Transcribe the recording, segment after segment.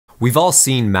We've all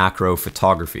seen macro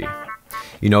photography.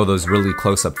 You know, those really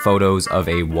close-up photos of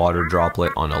a water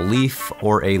droplet on a leaf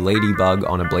or a ladybug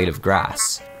on a blade of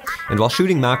grass. And while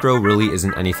shooting macro really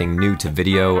isn't anything new to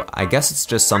video, I guess it's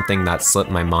just something that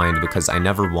slipped my mind because I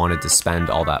never wanted to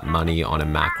spend all that money on a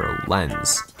macro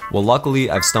lens. Well, luckily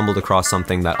I've stumbled across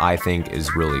something that I think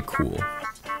is really cool.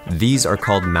 These are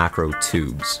called macro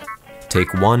tubes.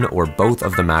 Take one or both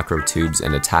of the macro tubes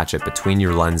and attach it between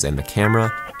your lens and the camera,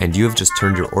 and you have just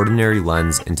turned your ordinary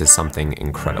lens into something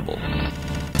incredible.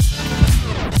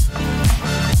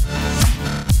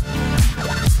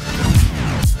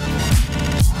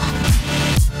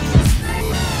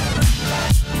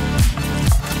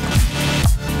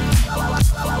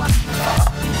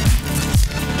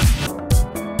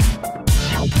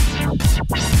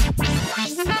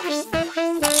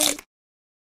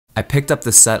 I picked up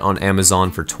the set on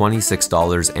Amazon for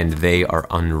 $26 and they are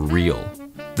unreal.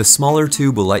 The smaller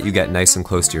tube will let you get nice and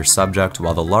close to your subject,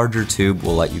 while the larger tube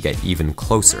will let you get even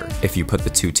closer. If you put the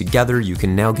two together, you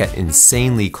can now get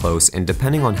insanely close, and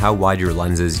depending on how wide your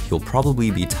lens is, you'll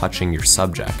probably be touching your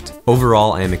subject.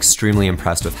 Overall, I am extremely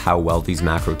impressed with how well these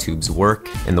macro tubes work,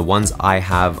 and the ones I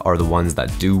have are the ones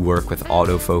that do work with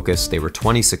autofocus. They were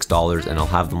 $26 and I'll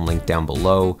have them linked down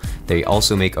below. They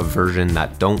also make a version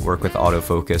that don't work with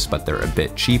autofocus, but they're a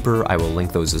bit cheaper. I will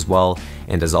link those as well.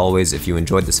 And as always, if you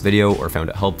enjoyed this video or found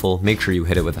it helpful, make sure you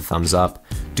hit it with a thumbs up.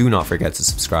 Do not forget to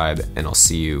subscribe, and I'll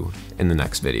see you in the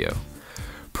next video.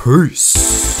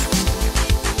 Peace!